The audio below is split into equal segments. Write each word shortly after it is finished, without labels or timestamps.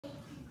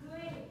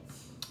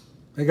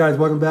Hey guys,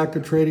 welcome back to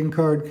Trading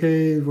Card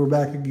Cave. We're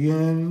back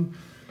again.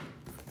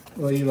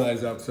 Well,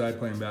 Eli's outside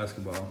playing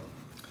basketball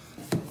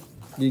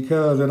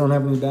because I don't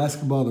have any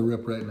basketball to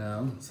rip right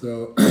now.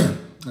 So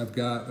I've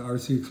got the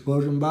RC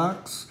Explosion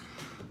Box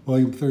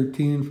Volume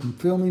 13 from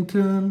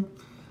Filmington.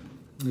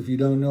 If you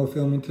don't know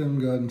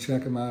Filmington, go ahead and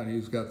check him out.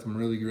 He's got some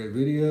really great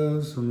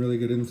videos, some really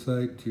good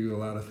insight to a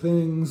lot of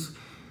things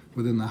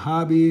within the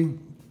hobby.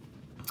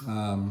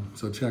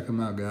 So check him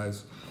out,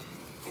 guys.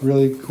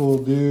 Really cool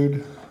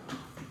dude.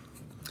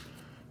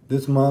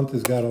 This month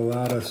has got a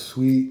lot of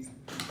sweet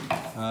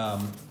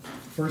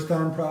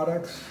first-time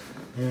products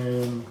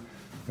and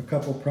a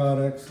couple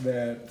products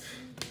that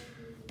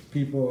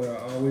people are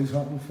always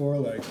hunting for,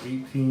 like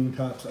 18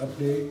 Tops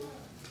Update.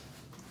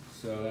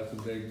 So that's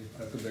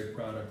a big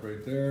product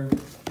right there.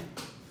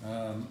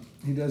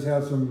 He does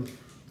have some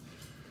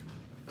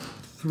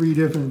 3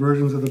 different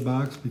versions of the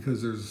box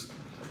because there's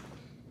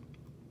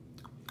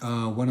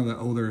one of the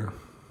older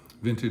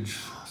vintage,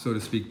 so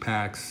to speak,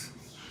 packs.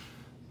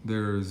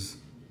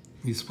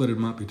 He split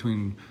them up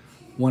between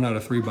 1 out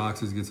of 3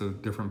 boxes gets a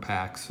different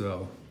pack,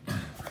 so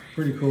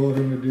pretty cool of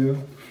him to do.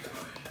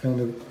 Kind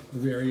of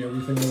vary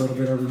everything a little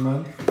bit every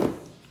month.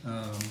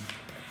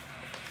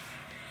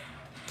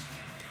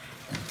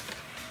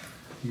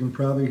 You can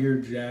probably hear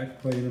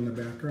Jack playing in the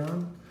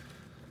background.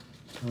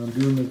 I'm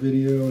doing the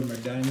video in my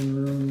dining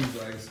room,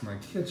 like my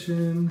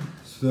kitchen,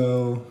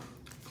 so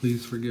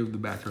please forgive the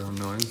background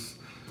noise.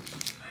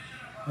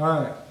 All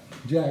right,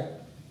 Jack,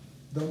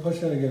 don't push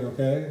that again,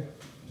 okay?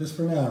 Just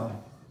for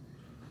now.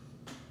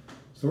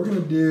 So we're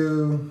gonna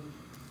do,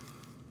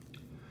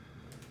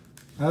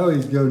 I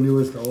always go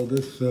newest to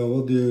oldest, so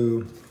we'll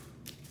do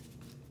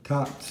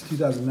Topps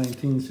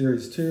 2019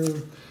 Series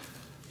 2.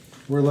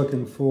 We're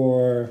looking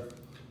for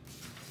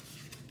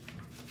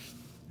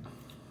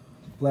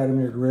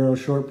Vladimir Guerrero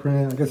short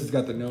print. I guess it's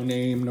got the no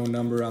name, no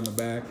number on the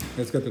back.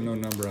 It's got the no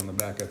number on the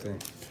back, I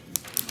think.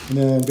 And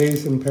then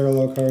base and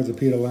parallel cards of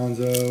Pete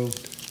Alonso,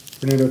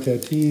 Fernando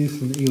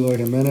Tatis, and Eloy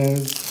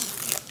Jimenez.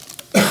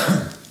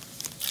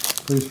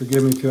 Please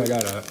forgive me too.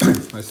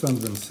 My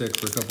son's been sick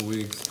for a couple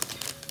weeks.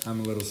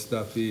 I'm a little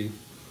stuffy.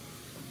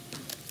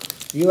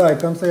 Eli,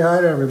 come say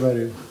hi to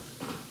everybody.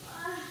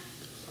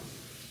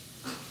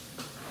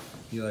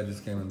 Eli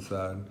just came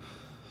inside.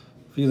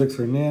 Felix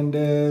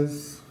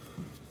Hernandez.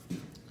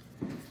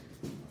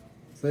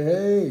 Say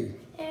hey.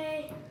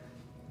 Hey.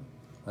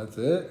 That's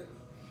it?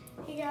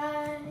 Hey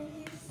guys.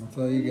 That's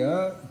all you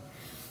got?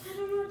 I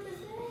don't know what to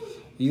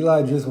say.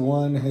 Eli just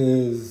won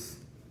his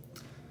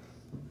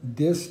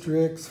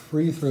district's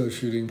free throw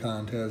shooting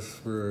contest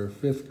for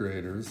 5th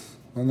graders.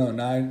 Well, no,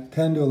 10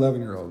 to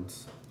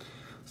 11-year-olds.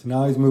 So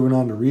now he's moving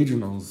on to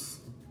regionals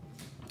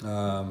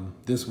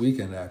this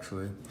weekend,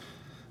 actually.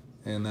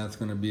 And that's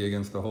going to be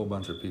against a whole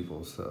bunch of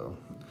people. So,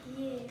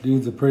 Yeah.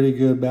 Dude's a pretty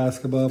good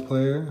basketball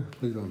player.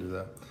 Please don't do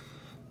that.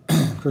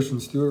 Christian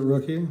Stewart,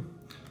 rookie.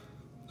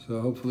 So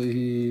hopefully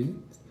he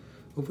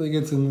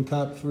gets in the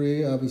top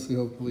 3. Obviously,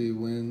 hopefully he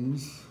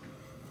wins.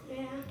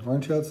 Yeah. Why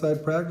aren't you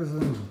outside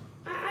practicing?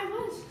 I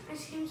was. I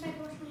just came inside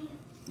to wash my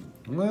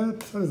hands. What?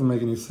 That doesn't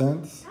make any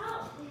sense.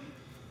 Oh.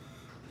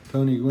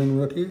 Tony Gwynn,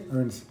 rookie.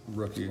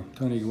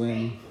 Tony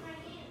Gwynn.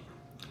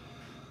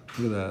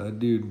 Look at that. That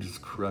dude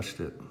just crushed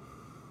it.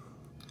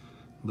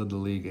 Led the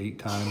league 8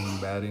 times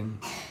in batting.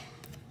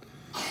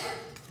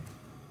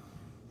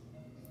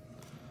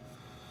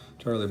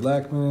 Charlie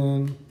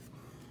Blackman.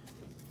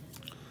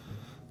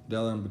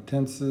 Dallin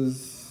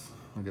Betances.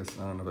 I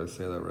don't know if I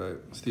say that right.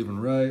 Stephen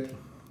Wright.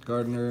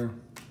 Gardner.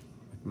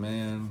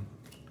 McMahon.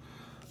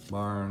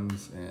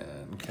 Barnes.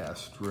 And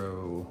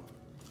Castro.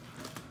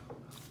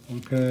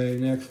 Okay,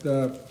 next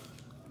up.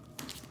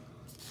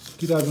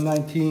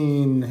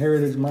 2019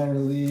 Heritage Minor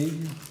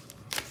League.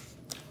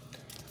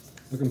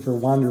 Looking for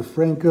Wander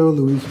Franco,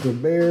 Luis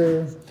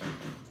Gobert,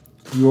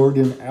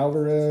 Jordan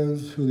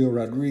Alvarez, Julio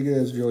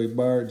Rodriguez, Joey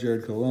Bart,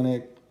 Jared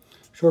Kalenic.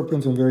 Short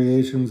prints and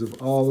variations of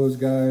all those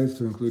guys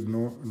to include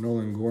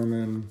Nolan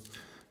Gorman,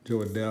 Joe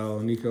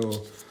Adell,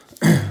 Nico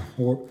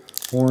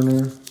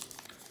Horner.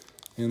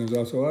 And there's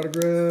also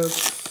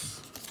autographs.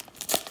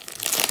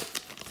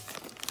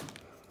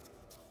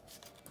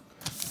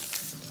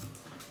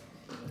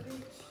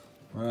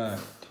 All right,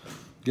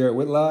 Garrett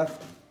Whitlock.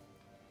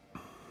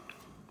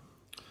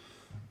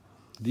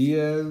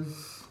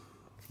 Diaz,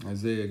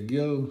 Isaiah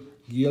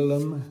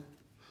Gillum.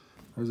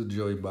 There's a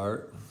Joey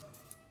Bart.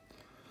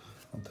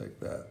 I'll take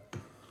that.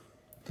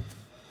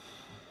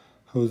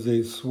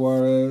 Jose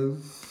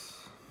Suarez,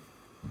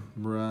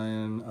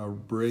 Brian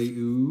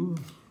Abreu,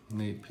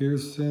 Nate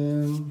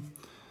Pearson,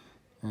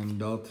 and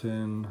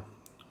Dalton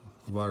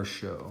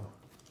Varsho.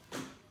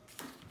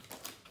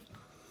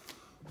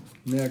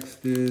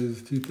 Next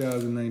is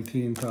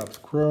 2019 Topps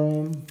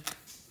Chrome.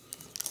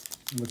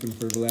 Looking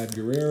for Vlad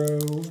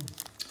Guerrero,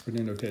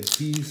 Fernando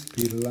Tatis,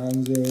 Pete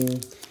Alonso,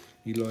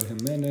 Eloy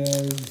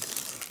Jimenez.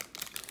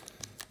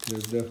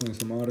 There's definitely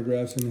some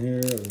autographs in here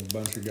of a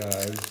bunch of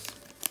guys.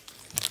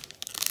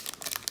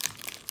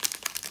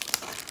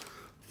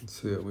 Let's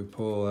see what we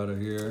pull out of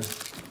here.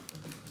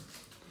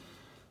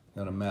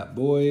 Got a Matt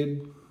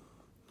Boyd,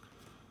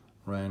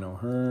 Ryan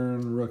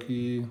O'Hearn,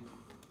 rookie,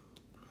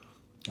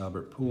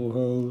 Albert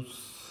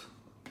Pujols,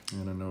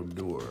 and an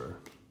Odor.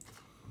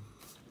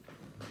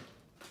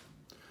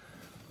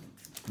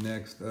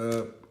 Next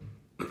up,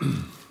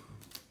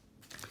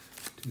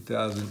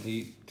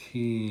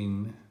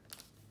 2018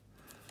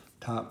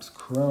 Topps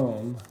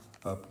Chrome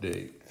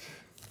update.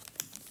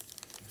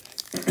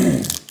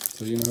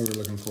 So you know who we're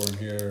looking for in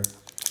here.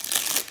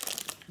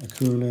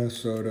 Acuna,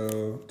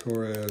 Soto,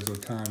 Torres,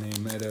 Ohtani,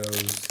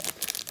 Meadows,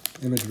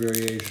 image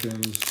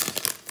variations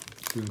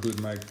to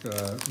include Mike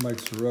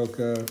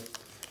Soroka,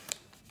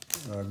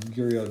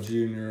 Gurriel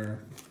Jr.,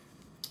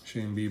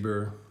 Shane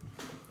Bieber,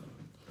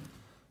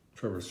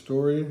 Trevor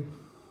Story,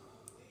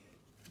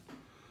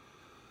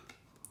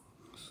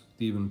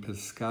 Steven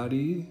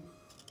Piscotty.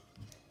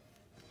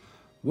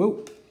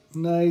 Whoa,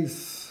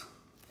 nice.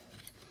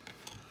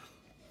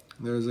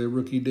 There's a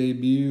rookie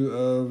debut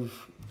of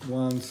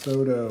Juan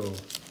Soto.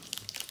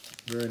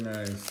 Very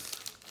nice.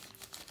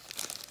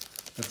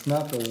 It's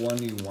not the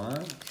one you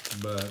want,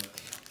 but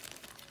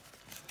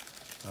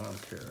I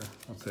don't care.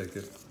 I'll take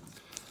it.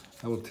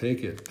 I will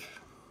take it.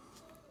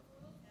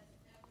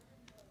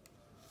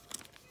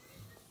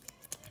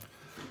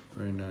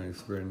 Very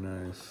nice, very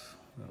nice.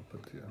 I'll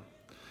put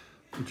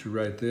you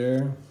right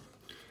there.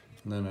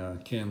 And then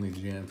Kensley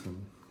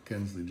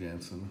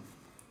Jansen.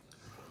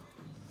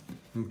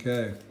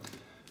 Okay.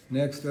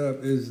 Next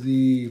up is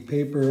the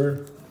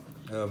paper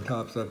of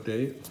Topps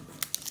update.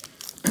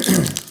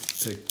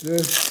 Take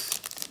this.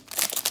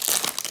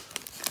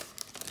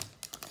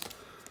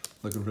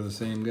 Looking for the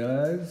same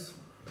guys.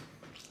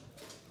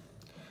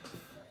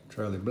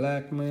 Charlie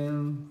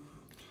Blackmon,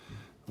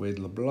 Wade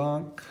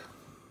LeBlanc,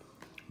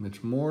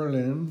 Mitch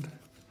Moreland,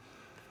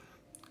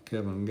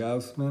 Kevin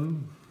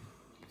Gausman,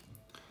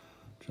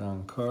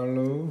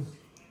 Giancarlo.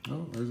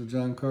 Oh, there's a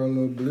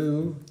Giancarlo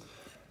blue.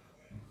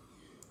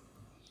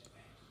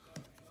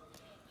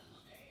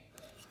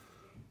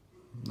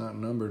 Not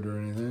numbered or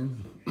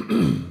anything.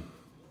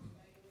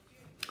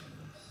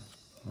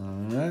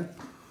 All right.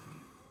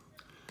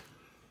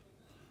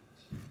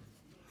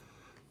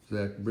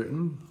 Zach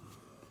Britton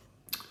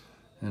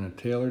and a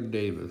Taylor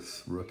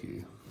Davis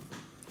rookie.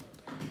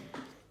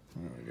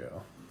 There we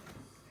go.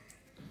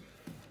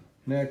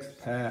 Next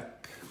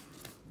pack.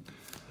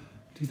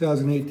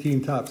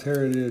 2018 Topps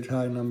Heritage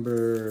high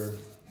number.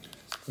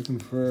 Looking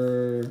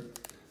for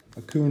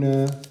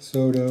Acuna,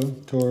 Soto,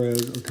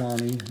 Torres,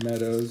 Ohtani,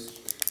 Meadows.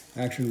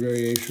 Action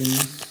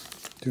variations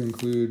to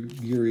include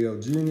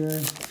Gurriel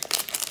Jr.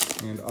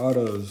 and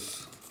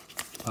autos,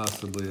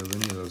 possibly, of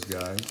any of those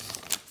guys.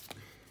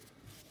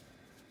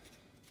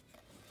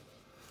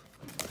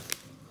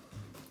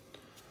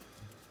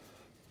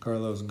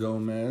 Carlos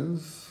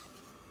Gomez,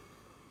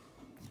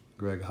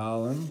 Greg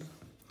Holland,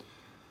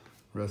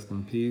 rest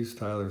in peace,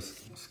 Tyler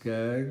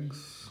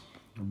Skaggs,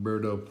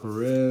 Roberto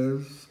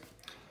Perez,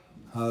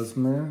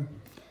 Hosmer,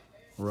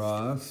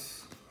 Ross,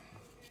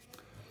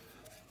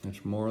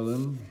 Mitch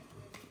Moreland.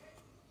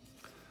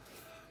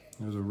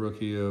 There's a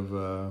rookie of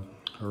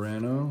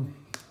Hirano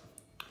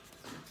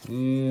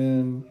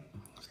and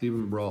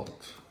Stephen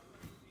Brault.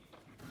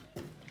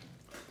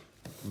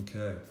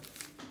 Okay.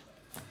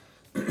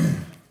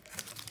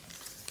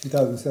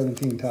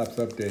 2017 Topps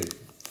update.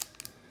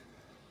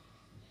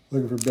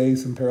 Looking for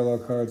base and parallel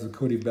cards of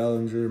Cody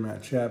Bellinger,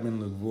 Matt Chapman,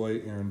 Luke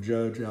Voigt, Aaron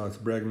Judge, Alex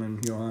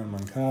Bregman, Johan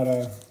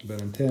Moncada,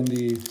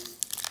 Benintendi,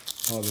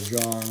 Paul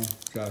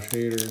DeJong, Josh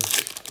Hader.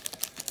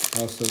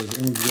 Also, there's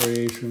image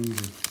variations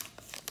of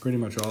pretty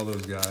much all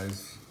those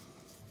guys.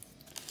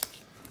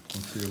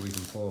 Let's see what we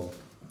can pull.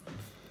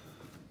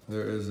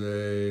 There is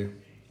a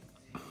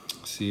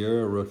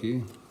Sierra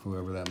rookie,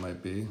 whoever that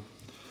might be.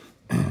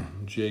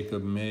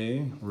 Jacob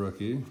May,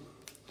 rookie.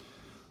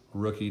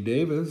 Rookie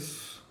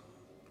Davis,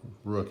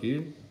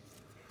 rookie.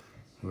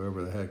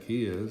 Whoever the heck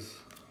he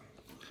is.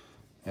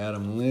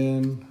 Adam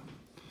Lynn.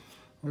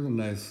 There's a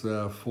nice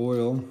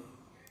foil.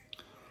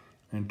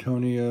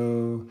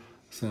 Antonio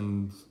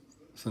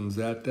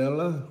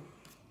Sanzatella,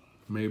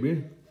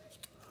 maybe.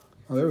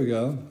 Oh, there we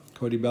go.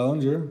 Cody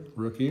Bellinger,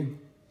 rookie.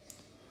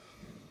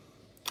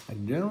 I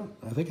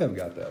think I've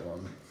got that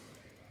one.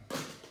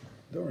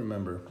 Don't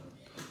remember.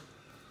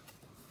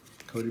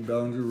 Cody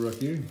Bellinger,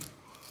 rookie.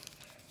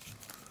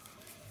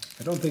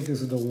 I don't think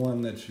this is the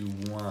one that you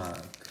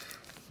want.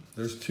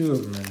 There's two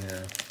of them in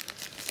here.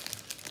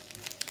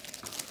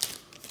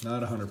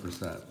 Not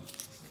 100%.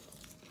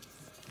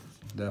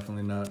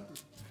 Definitely not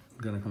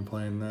gonna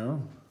complain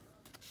now.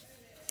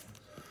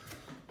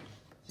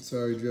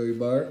 Sorry, Joey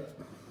Bart.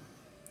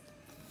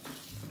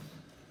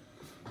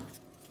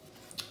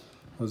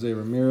 Jose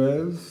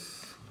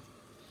Ramirez.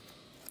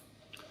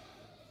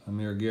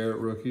 Amir Garrett,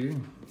 rookie.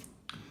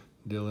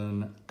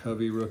 Dylan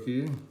Covey,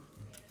 rookie.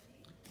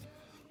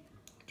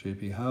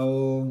 JP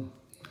Howell.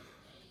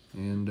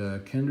 And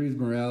Kendrys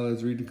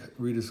Morales,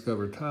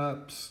 rediscovered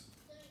Topps.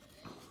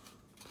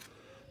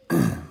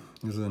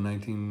 This is a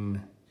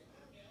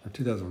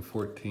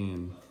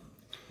 2014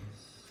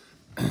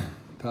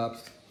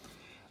 Topps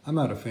I'm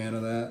not a fan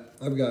of that.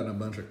 I've gotten a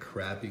bunch of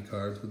crappy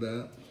cards with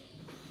that.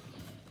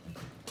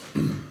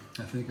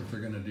 I think if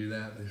they're gonna do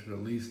that, they should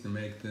at least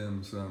make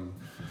them some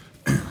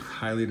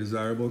highly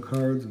desirable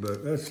cards,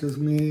 but that's just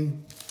me.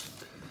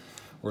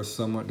 Or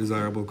somewhat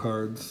desirable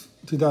cards.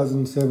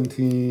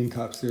 2017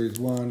 Top Series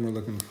 1, we're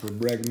looking for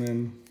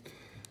Bregman,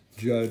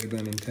 Judge,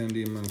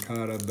 Benintendi,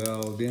 Moncada,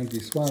 Bell,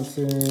 Dansby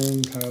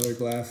Swanson, Tyler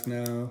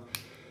Glasnow,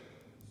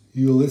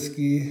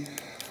 Uliski,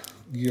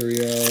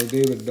 Gurriel,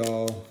 David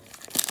Dahl.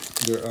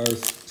 There are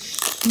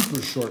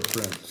super short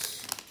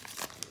prints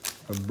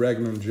of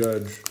Bregman,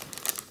 Judge,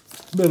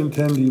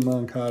 Benintendi,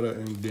 Moncada,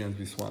 and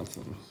Dansby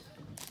Swanson.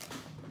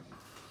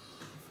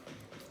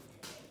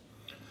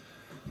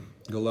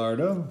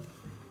 Gallardo.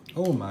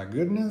 Oh my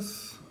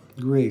goodness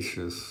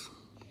gracious.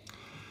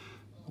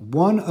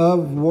 One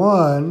of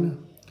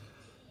one.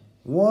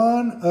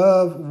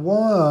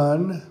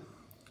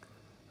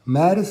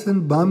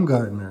 Madison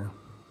Bumgarner.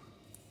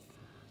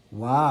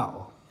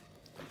 Wow.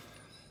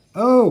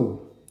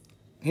 Oh,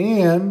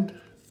 and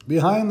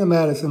behind the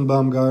Madison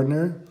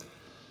Bumgarner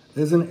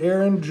is an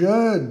Aaron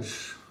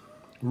Judge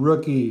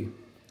rookie.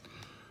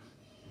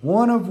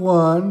 One of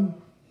one,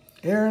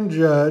 Aaron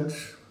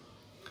Judge.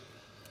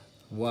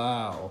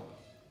 Wow.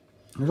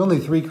 There's only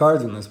 3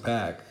 cards in this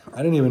pack. I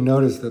didn't even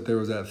notice that there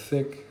was that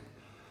thick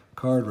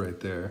card right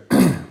there.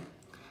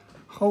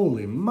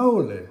 Holy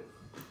moly.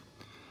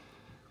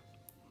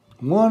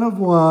 One of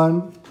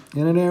one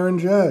and an Aaron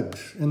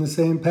Judge in the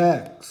same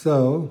pack.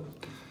 So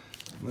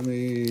let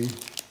me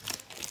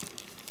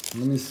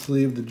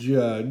sleeve the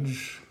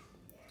Judge.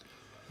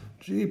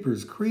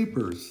 Jeepers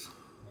creepers.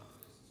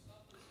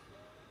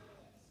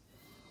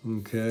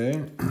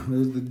 Okay,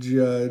 there's the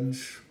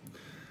Judge.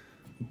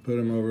 Put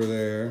him over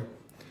there.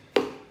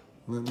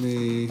 Let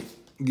me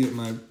get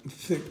my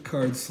thick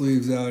card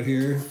sleeves out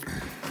here.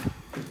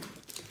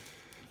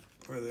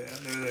 Where are they at?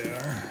 There they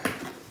are.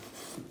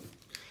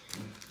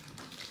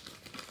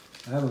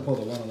 I haven't pulled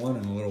a one-on-one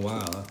in a little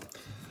while.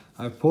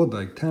 I've pulled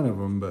like 10 of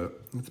them,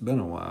 but it's been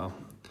a while.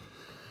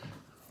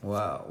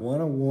 Wow,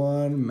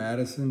 one-on-one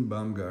Madison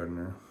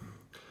Bumgarner.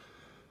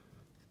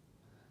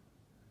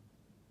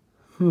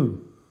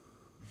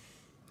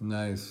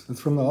 Nice.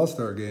 It's from the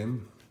All-Star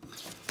game.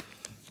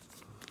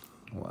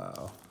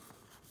 Wow.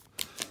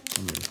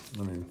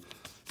 Let me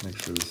make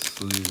sure the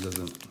sleeve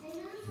doesn't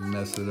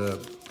mess it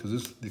up,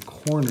 because the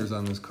corners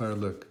on this card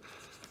look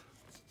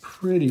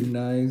pretty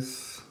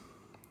nice.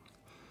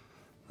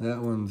 That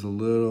one's a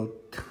little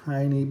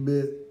tiny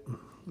bit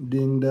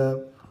dinged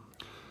up.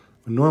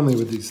 But normally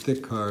with these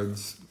thick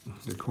cards,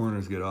 the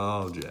corners get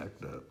all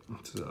jacked up.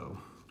 So,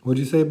 what'd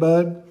you say,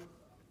 bud?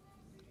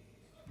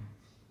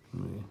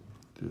 Let me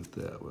do it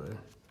that way.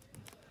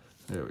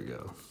 There we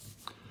go.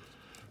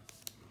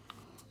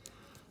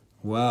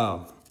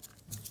 Wow.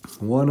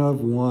 One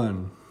of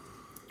one.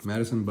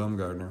 Madison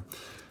Bumgarner.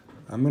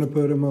 I'm going to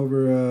put him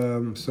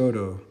over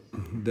Soto.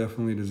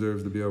 Definitely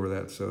deserves to be over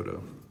that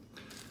Soto.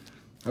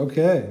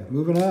 Okay,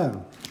 moving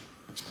on.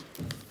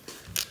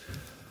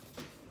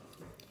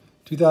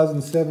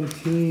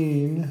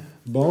 2017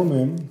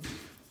 Bowman.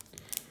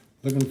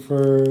 Looking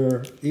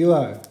for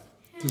Eli.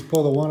 Just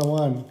pull the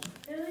one-on-one.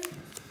 Really?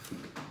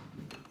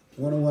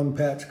 One-on-one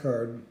patch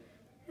card.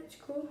 That's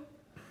cool.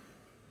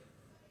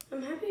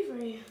 I'm happy for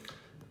you.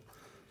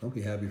 Don't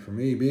be happy for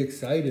me. Be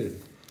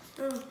excited.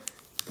 Oh.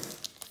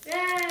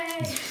 Yay!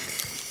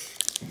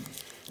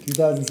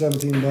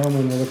 2017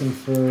 Bowman, we're looking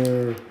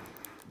for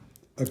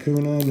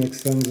Acuna, Nick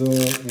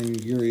Senzel, and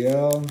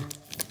Gurriel.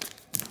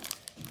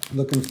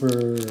 Looking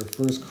for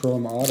first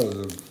chrome autos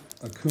of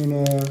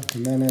Acuna,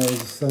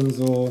 Jimenez,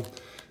 Senzel,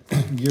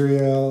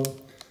 Gurriel,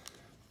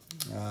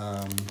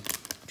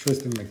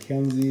 Tristan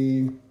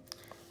McKenzie.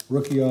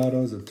 Rookie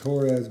autos of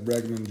Torres,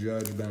 Bregman,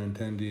 Judge,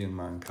 Benintendi, and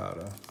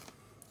Moncada.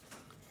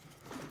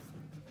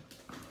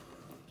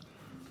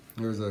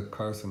 There's a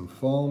Carson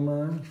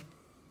Fulmer.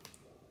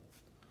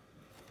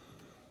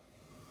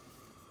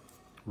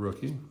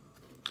 Rookie.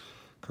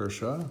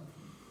 Kershaw.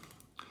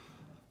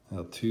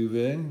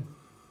 Altuve.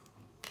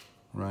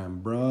 Ryan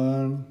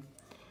Braun.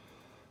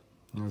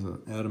 There's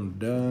an Adam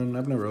Dunn.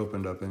 I've never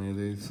opened up any of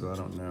these, so I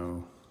don't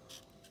know.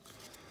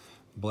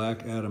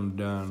 Black Adam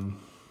Dunn.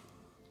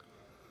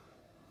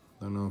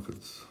 I don't know if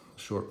it's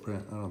short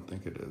print. I don't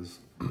think it is.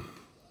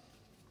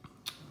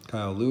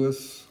 Kyle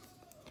Lewis.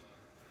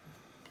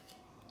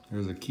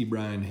 There's a Key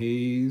Brian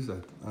Hayes.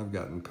 I've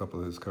gotten a couple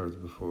of his cards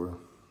before.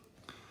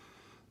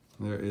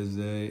 There is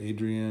a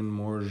Adrian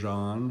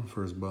Morjan,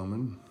 first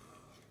Bowman.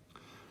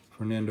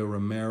 Fernando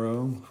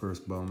Romero,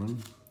 first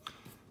Bowman.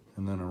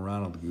 And then a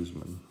Ronald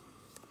Guzman.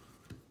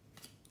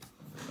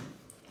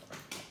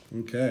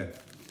 Okay.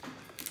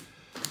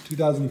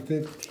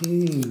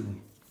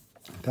 2015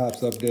 Topps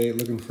update.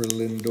 Looking for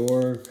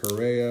Lindor,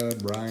 Correa,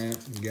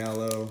 Bryant,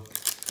 Gallo,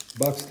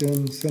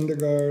 Buxton,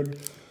 Syndergaard,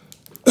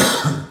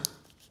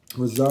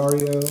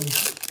 Rosario,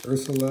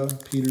 Ursula,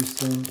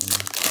 Peterson,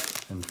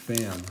 and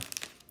Pham.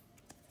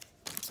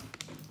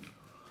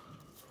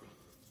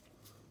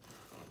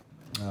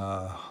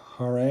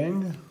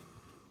 Harang,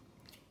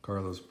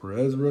 Carlos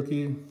Perez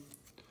rookie,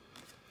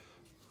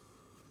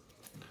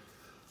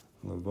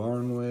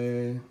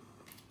 Lavarnway,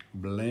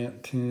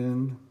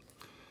 Blanton,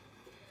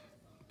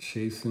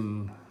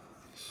 Chasen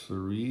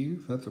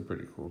Cerise. That's a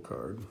pretty cool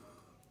card.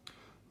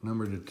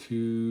 Number to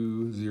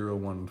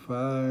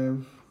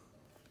 2015.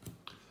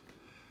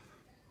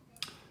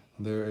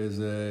 There is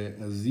a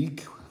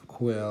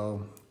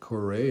Ezequiel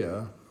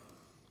Correa,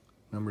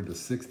 number to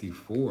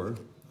 64.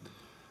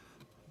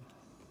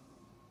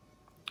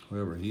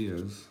 Whoever he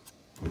is.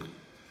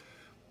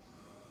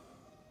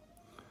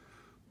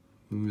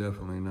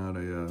 Definitely not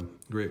a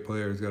great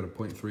player. He's got a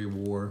 .3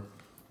 WAR.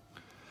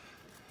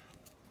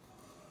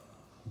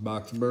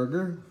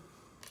 Boxberger,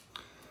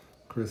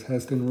 Chris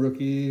Heston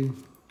rookie,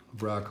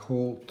 Brock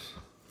Holt,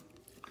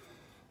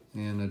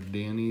 and a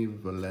Danny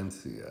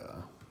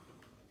Valencia.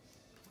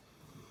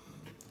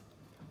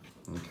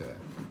 Okay.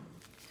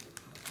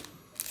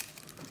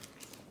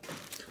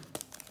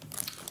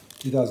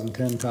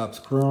 2010 Topps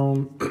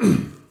Chrome.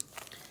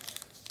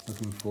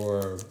 Looking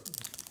for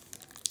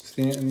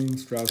Stanton,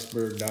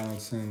 Strasburg,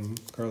 Donaldson,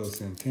 Carlos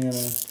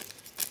Santana.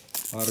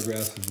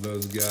 Autographs of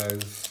those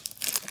guys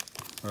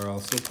are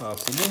also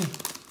possible.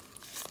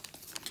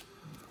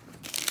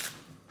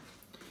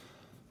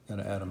 Got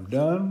an Adam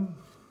Dunn,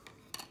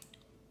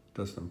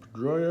 Dustin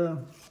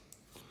Pedroia,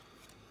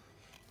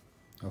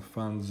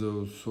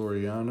 Alfonso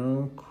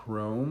Soriano,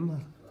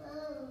 Chrome.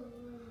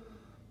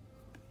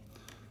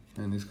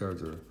 And these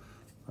cards are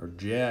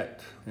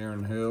jacked.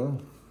 Aaron Hill.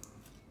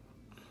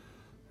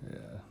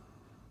 Yeah.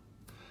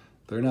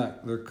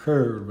 They're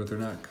curved, but they're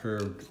not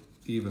curved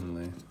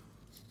evenly.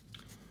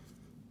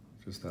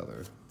 Just how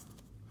they're,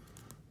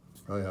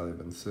 probably how they've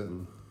been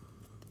sitting.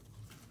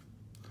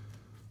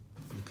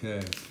 Okay,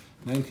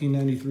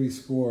 1993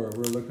 score.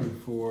 We're looking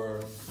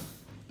for,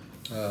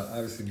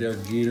 obviously,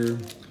 Derek Jeter.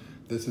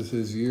 This is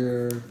his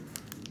year.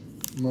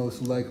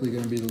 Most likely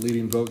going to be the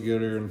leading vote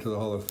getter into the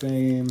Hall of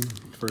Fame.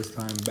 First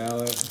time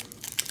ballot.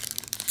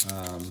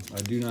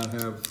 I do not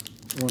have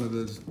one of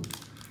his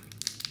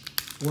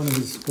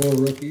 4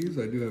 rookies.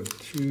 I do have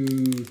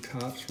 2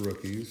 Topps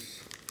rookies.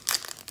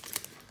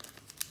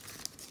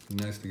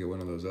 Nice to get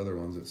one of those other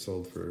ones that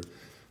sold for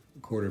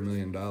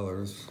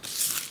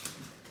 $250,000.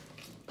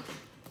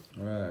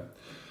 All right,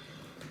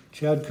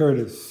 Chad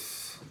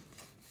Curtis,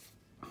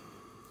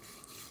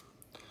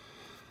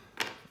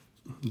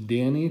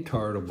 Danny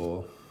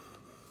Tartable,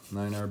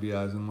 9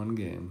 RBIs in 1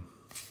 game.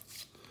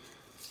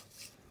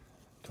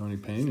 Tony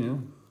Pena,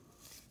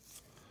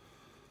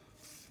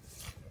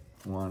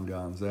 Juan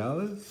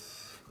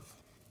Gonzalez,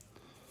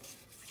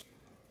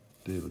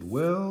 David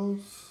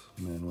Wells,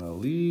 Manuel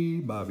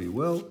Lee, Bobby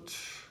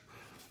Welch,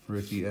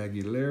 Ricky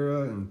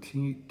Aguilera, and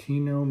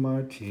Tino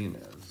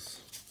Martinez.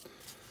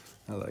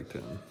 I liked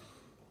him.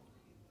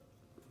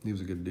 He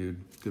was a good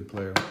dude, good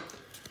player.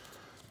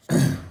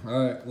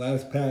 All right,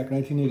 last pack,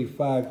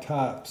 1985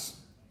 Topps.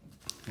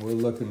 We're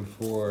looking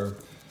for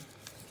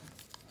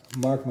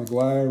Mark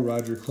McGwire,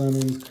 Roger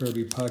Clemens,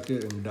 Kirby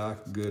Puckett, and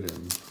Doc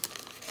Gooden.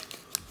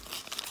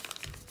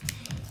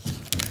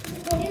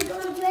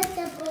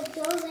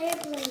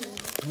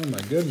 Oh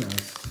my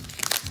goodness.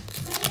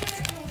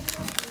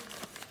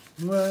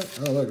 What?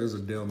 Oh look, there's a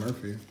Dale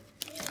Murphy.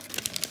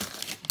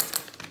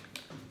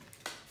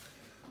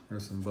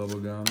 There's some bubble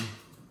gum.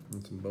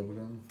 And some bubble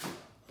gum.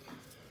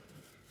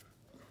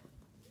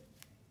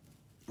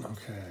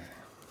 Okay.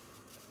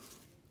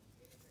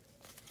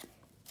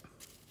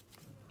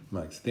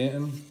 Mike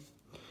Stanton.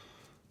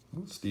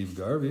 Oh, Steve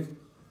Garvey.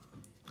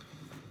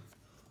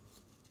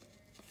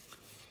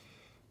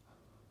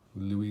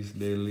 Luis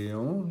De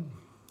Leon.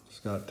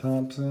 Scott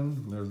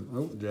Thompson. There's,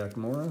 oh, Jack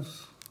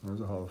Morris.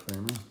 There's a Hall of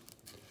Famer.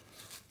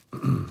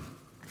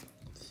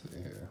 Let's see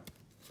here.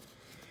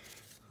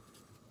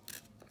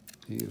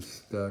 He's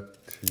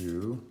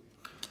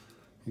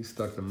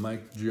stuck to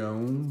Mike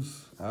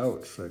Jones.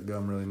 Ouch, that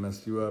gum really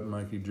messed you up,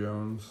 Mikey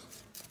Jones.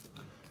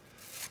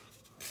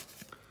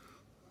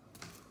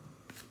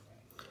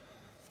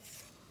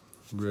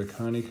 Rick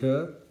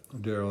Honeycutt,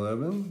 Darrell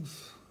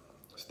Evans,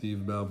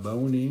 Steve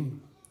Balboni,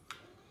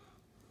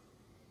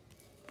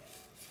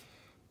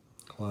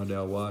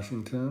 Claudel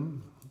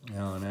Washington,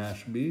 Alan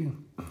Ashby,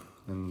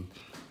 and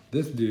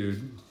this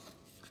dude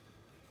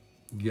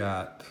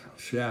got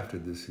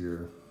shafted this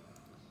year.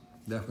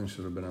 Definitely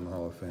should have been in the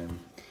Hall of Fame.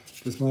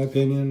 Just my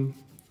opinion.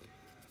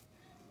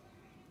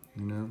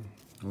 You know,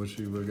 I wish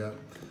he would have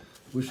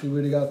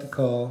got the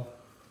call.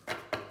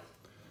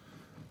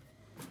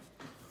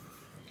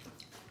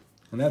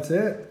 And that's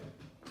it.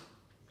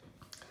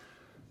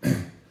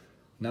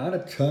 Not a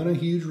ton of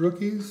huge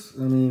rookies.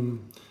 I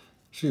mean,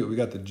 shoot, we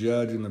got the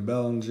Judge and the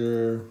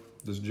Bellinger,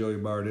 this Joey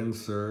Bart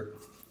insert.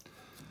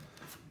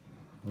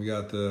 We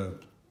got the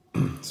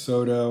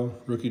Soto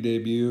rookie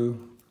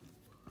debut.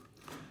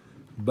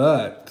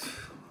 But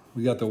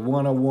we got the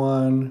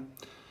 101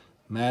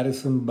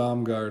 Madison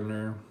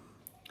Bumgarner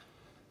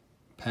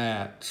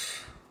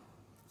patch.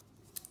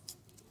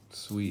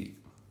 Sweet.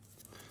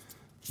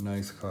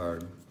 Nice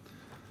card.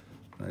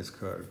 Nice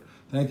card.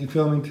 Thank you,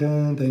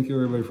 Filmington. Thank you,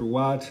 everybody, for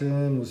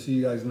watching. We'll see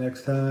you guys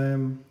next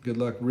time. Good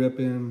luck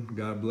ripping.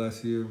 God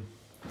bless you.